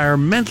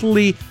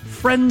 environmentally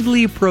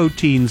friendly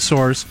protein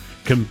source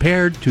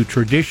compared to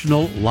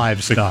traditional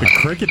livestock. The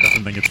cricket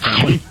doesn't think it's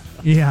friendly.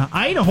 Yeah,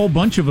 I ate a whole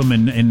bunch of them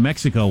in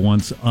Mexico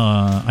once.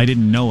 I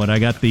didn't know it. I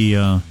got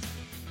the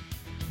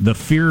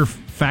Fear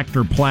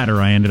Factor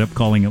platter, I ended up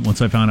calling it once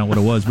I found out what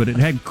it was. But it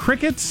had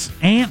crickets,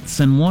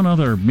 ants, and one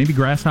other, maybe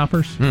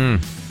grasshoppers.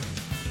 It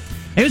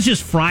was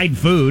just fried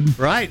food.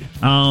 Right.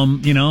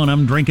 And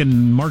I'm drinking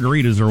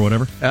margaritas or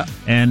whatever. Yeah.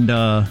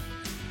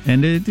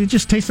 And it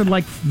just tasted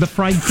like the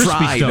fried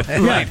crispy stuff.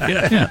 Right.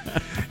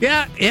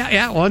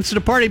 Yeah. Once at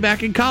a party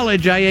back in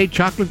college, I ate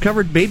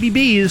chocolate-covered baby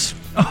bees.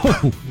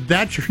 Oh,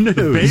 that's your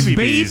news.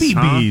 Baby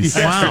bees.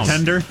 Extra Wow.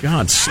 tender.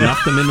 God,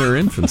 snuffed them in their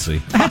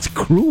infancy. That's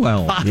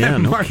cruel. Yeah,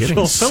 I'm no Marshall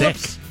kidding.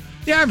 Phillips. Sick.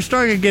 The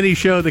Armstrong and Getty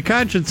Show, the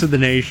conscience of the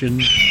nation.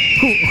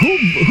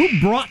 Who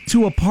brought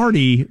to a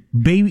party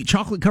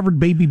chocolate-covered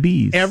baby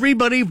bees?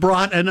 Everybody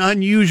brought an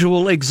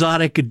unusual,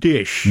 exotic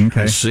dish.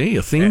 I see,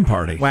 a theme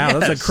party. Wow,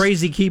 that's a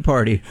crazy key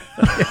party.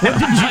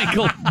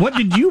 What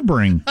did you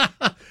bring?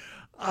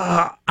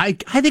 I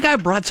think I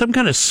brought some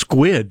kind of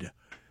squid.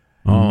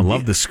 Oh, I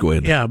love the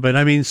squid. Yeah, but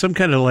I mean some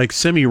kind of like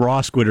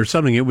semi-raw squid or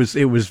something. It was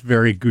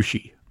very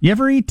gushy. You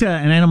ever eat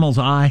an animal's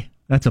eye?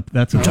 That's a.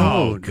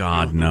 Oh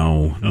God,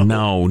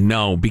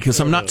 no, because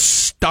I'm not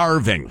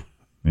starving.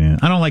 Yeah,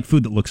 I don't like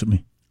food that looks at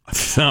me.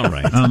 All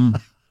right.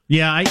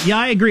 Yeah,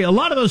 I agree. A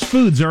lot of those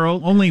foods were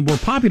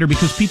popular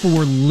because people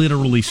were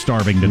literally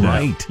starving to death.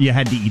 Right. You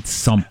had to eat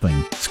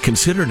something. It's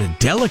considered a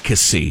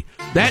delicacy.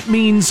 That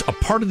means a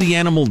part of the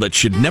animal that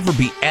should never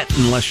be ate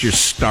unless you're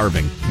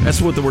starving.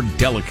 That's what the word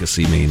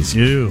delicacy means.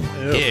 Ew.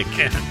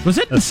 Ick. Was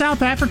it in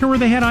South Africa where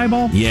they had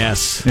eyeball?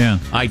 Yes. Yeah.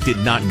 I did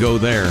not go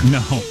there.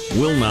 No.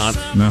 Will not.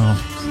 No.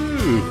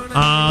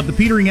 The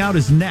petering out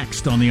is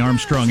next on the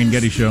Armstrong and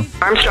Getty Show.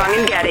 Armstrong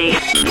and Getty.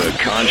 The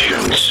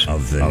conscience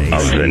of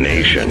the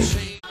nation.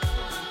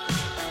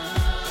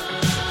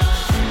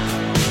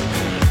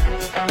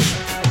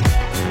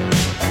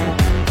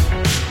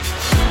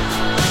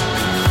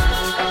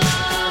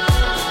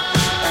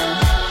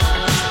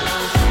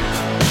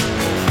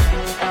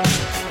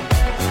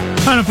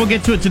 I don't know if we'll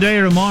get to it today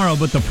or tomorrow,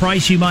 but the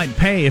price you might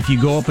pay if you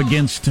go up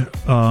against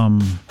trying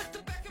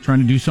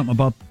to do something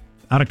about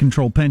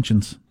out-of-control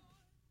pensions.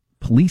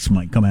 Police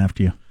might come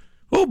after you.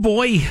 Oh,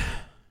 boy.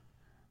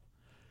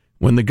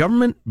 When the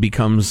government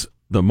becomes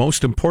the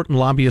most important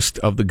lobbyist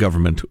of the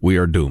government, we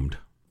are doomed.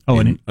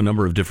 In a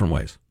number of different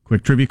ways.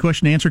 Quick trivia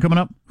question answer coming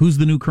up. Who's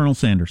the new Colonel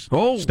Sanders?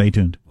 Oh. Stay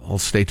tuned. Well,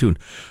 stay tuned.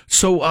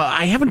 So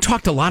I haven't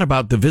talked a lot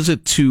about the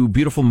visit to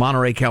beautiful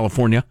Monterey,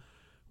 California,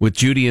 with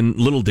Judy and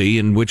Little D,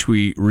 in which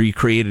we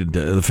recreated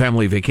the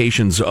family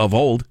vacations of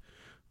old,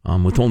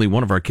 with only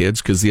one of our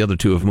kids, because the other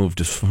two have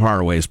moved as far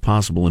away as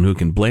possible, and who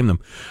can blame them?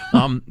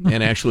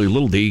 And actually,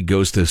 Little D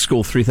goes to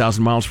school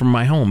 3,000 miles from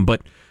my home.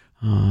 But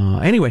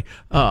anyway,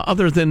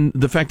 other than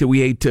the fact that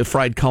we ate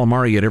fried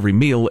calamari at every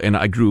meal, and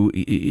I grew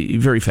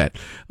very fat.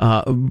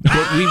 But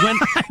we went...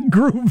 I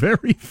grew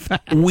very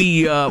fat.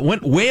 We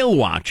went whale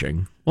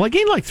watching. Well, I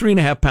gained like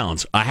 3.5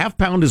 pounds. A half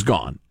pound is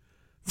gone.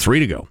 3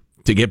 to go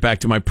to get back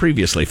to my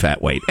previously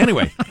fat weight.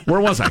 Anyway, where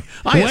was I?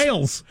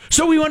 Whales.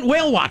 So we went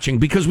whale watching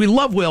because we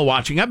love whale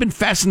watching. I've been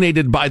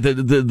fascinated by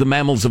the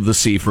mammals of the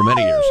sea for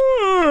many years.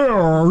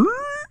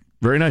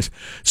 Very nice.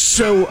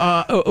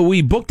 So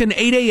we booked an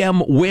 8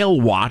 a.m. whale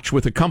watch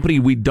with a company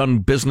we'd done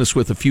business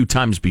with a few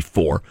times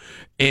before.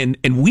 And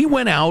we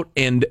went out,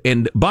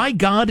 and by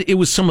God, it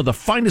was some of the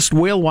finest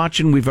whale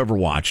watching we've ever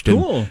watched.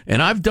 Cool.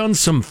 And I've done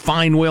some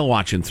fine whale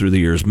watching through the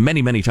years,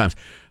 many, many times.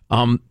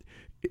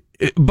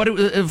 But it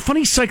was a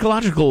funny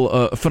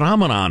psychological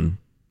phenomenon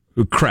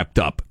crept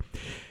up.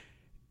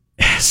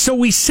 So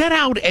we set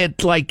out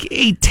at like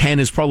 8:10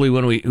 is probably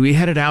when we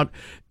headed out,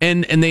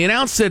 and they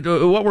announced that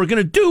what we're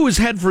going to do is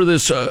head for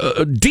this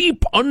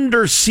deep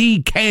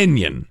undersea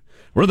canyon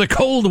where the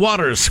cold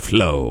waters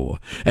flow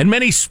and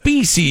many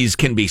species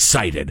can be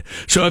sighted.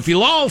 So if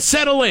you'll all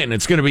settle in,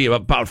 it's going to be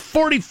about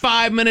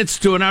 45 minutes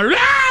to an hour.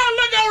 Ah,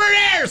 look over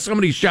there!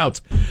 Somebody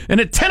shouts. And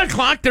at 10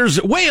 o'clock,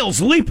 there's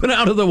whales leaping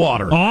out of the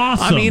water.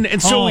 Awesome. I mean,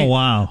 and so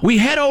wow. we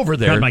head over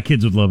there. God, my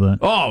kids would love that.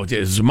 Oh, it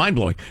is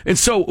mind-blowing. And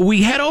so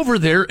we head over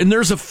there, and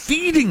there's a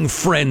feeding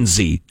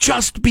frenzy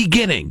just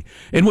beginning,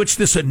 in which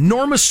this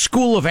enormous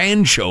school of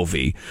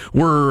anchovy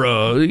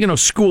were,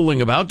 schooling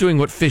about, doing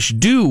what fish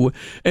do.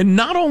 And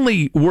not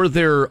only were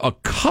there a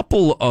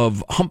couple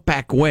of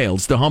humpback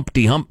whales, the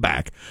Humpty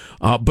Humpback,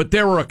 but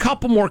there were a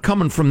couple more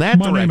coming from that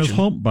direction. My name is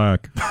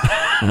Humpback.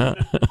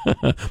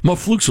 My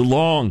fluke's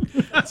long.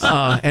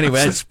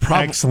 Anyway, that's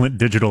excellent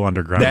digital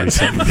underground. That's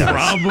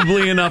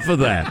probably enough of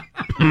that.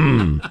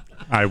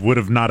 I would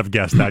have not have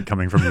guessed that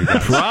coming from you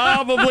guys.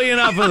 Probably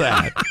enough of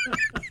that.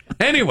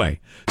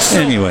 Anyway,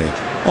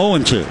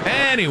 0-2.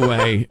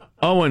 Anyway,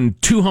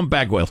 2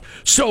 humpback whales.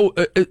 So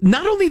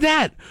not only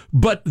that,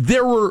 but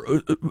there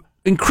were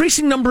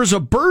increasing numbers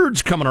of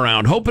birds coming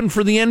around, hoping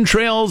for the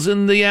entrails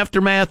and the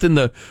aftermath and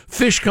the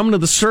fish coming to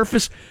the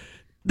surface.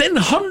 Then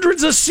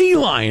hundreds of sea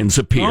lions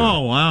appear.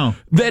 Oh, wow.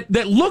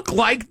 That look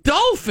like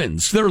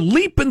dolphins. They're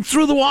leaping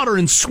through the water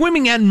and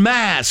swimming en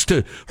masse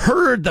to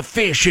herd the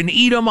fish and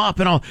eat them up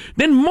and all.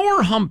 Then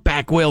more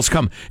humpback whales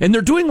come, and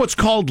they're doing what's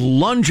called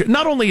lunge.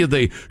 Not only are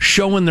they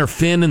showing their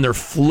fin and their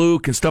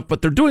fluke and stuff,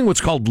 but they're doing what's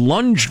called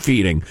lunge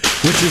feeding,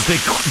 which is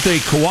they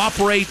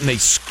cooperate and they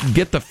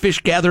get the fish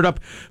gathered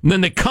up, and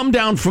then they come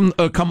up from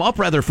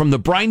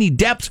the briny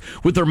depths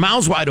with their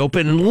mouths wide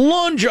open and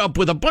lunge up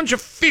with a bunch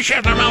of fish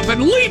at their mouth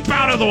and leap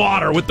out of the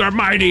water with their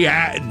mighty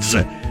heads.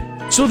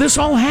 So this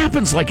all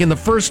happens like in the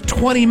first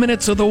 20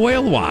 minutes of the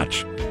whale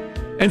watch.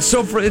 And so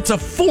it's a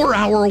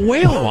 4-hour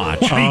whale watch.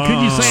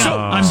 Could you say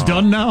I'm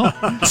done now?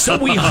 So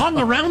we hung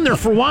around there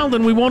for a while,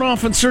 then we went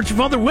off in search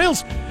of other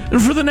whales.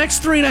 And for the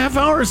next 3.5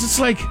 hours, it's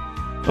like,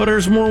 oh,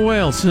 there's more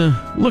whales.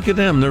 Look at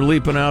them. They're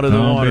leaping out of the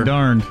water. I'll be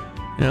darned.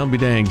 Yeah, I'll be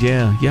danged.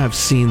 Yeah, I've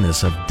seen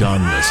this. I've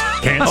done this.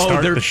 Can't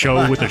start the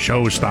show with a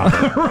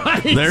showstopper.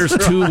 Right. There's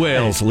 2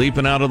 whales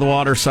leaping out of the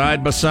water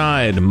side by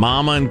side.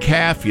 Mama and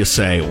calf, you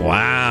say.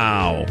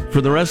 Wow. For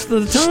the rest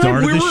of the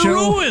time, we were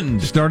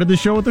ruined. Started the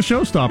show with the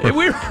showstopper.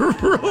 We were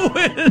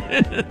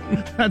ruined.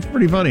 That's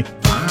pretty funny.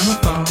 Final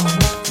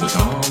thoughts with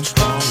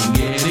Armstrong and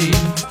Getty.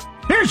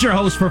 Here's your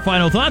host for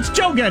Final Thoughts,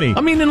 Joe Getty.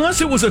 I mean,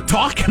 unless it was a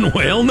talking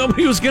whale,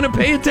 nobody was going to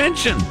pay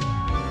attention.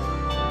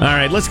 All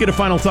right, let's get a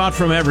final thought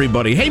from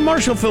everybody. Hey,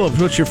 Marshall Phillips,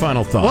 what's your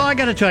final thought? Well, I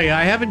got to tell you,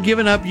 I haven't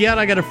given up yet.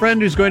 I got a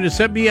friend who's going to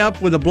set me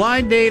up with a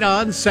blind date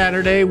on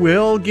Saturday.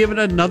 We'll give it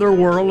another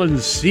whirl and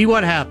see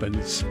what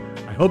happens.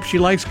 I hope she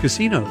likes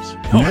casinos.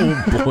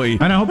 Oh, boy.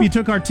 And I hope you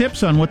took our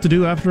tips on what to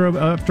do after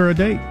a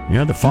date.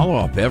 Yeah, the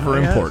follow-up, ever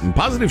important.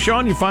 Positive,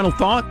 Sean, your final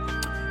thought?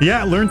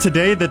 Yeah, I learned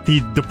today that the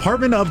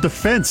Department of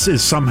Defense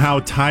is somehow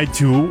tied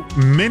to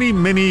many,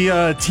 many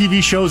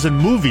TV shows and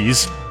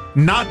movies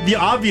Not the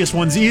obvious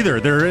ones either.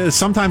 There is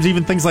sometimes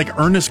even things like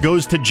Ernest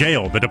Goes to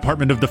Jail. The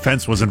Department of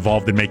Defense was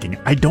involved in making.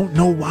 I don't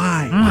know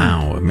why.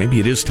 Wow, maybe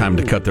it is time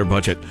to cut their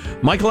budget.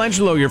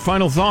 Michelangelo, your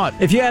final thought.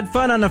 If you had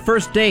fun on a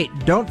first date,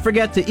 don't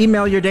forget to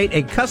email your date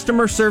a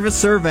customer service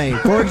survey.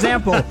 For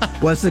example,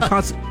 was the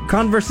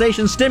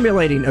conversation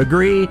stimulating?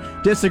 Agree,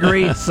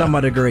 disagree,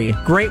 somewhat agree.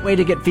 Great way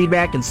to get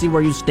feedback and see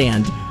where you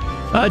stand.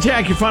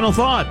 Jack, your final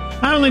thought.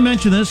 I only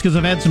mention this because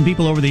I've had some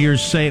people over the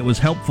years say it was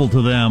helpful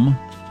to them.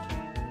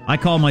 I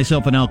call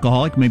myself an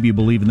alcoholic. Maybe you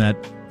believe in that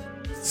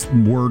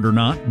word or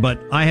not, but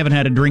I haven't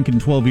had a drink in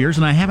 12 years,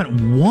 and I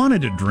haven't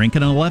wanted a drink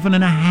in 11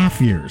 and a half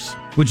years,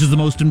 which is the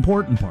most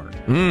important part.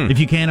 If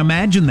you can't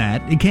imagine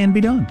that, it can be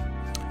done.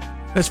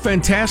 That's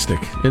fantastic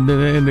and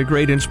a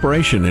great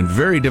inspiration, and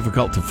very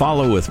difficult to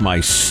follow with my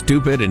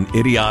stupid and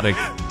idiotic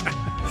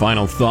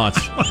final thoughts.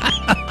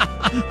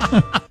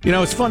 You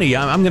know, it's funny.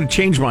 I'm going to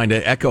change mine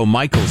to echo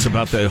Michael's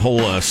about the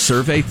whole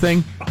survey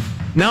thing.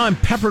 Now I'm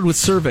peppered with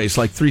surveys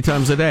like 3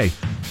 times a day.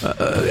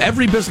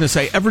 Every business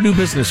I ever do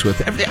business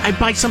with, I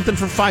buy something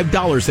for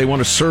 $5, they want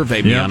to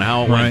survey me on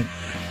how it went.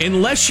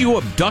 Unless you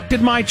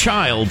abducted my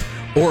child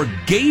or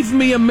gave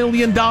me $1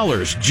 million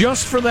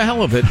just for the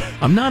hell of it,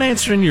 I'm not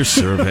answering your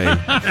survey.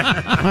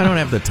 I don't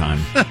have the time.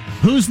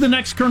 Who's the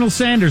next Colonel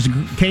Sanders?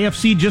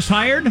 KFC just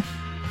hired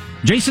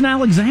Jason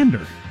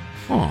Alexander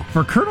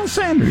for Colonel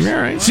Sanders. Yeah,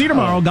 right. See you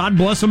tomorrow. God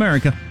bless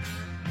America.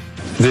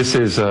 This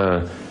is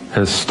a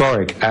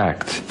historic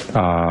act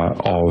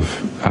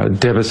of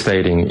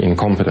devastating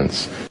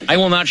incompetence. I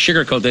will not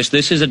sugarcoat this.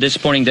 This is a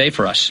disappointing day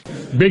for us.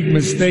 Big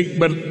mistake,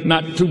 but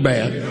not too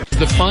bad.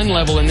 The fun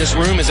level in this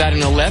room is at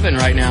an 11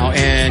 right now,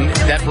 and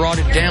that brought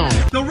it down.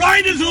 The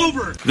ride is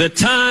over. The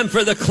time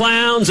for the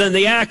clowns and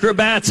the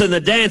acrobats and the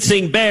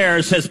dancing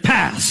bears has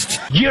passed.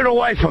 Get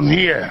away from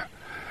here.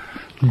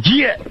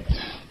 Get.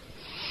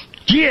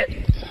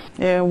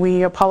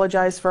 We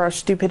apologize for our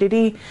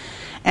stupidity,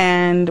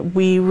 and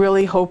we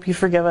really hope you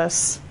forgive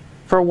us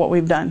for what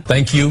we've done.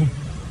 Thank you,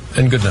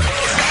 and good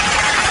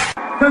night.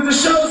 But the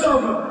show's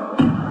over.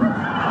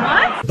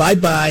 What?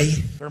 Bye-bye.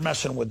 They're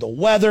messing with the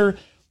weather.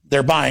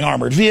 They're buying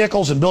armored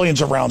vehicles and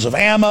billions of rounds of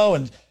ammo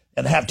and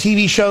have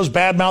TV shows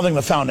bad-mouthing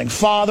the Founding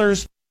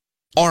Fathers.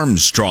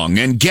 Armstrong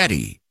and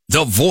Getty,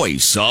 the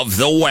voice of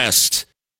the West.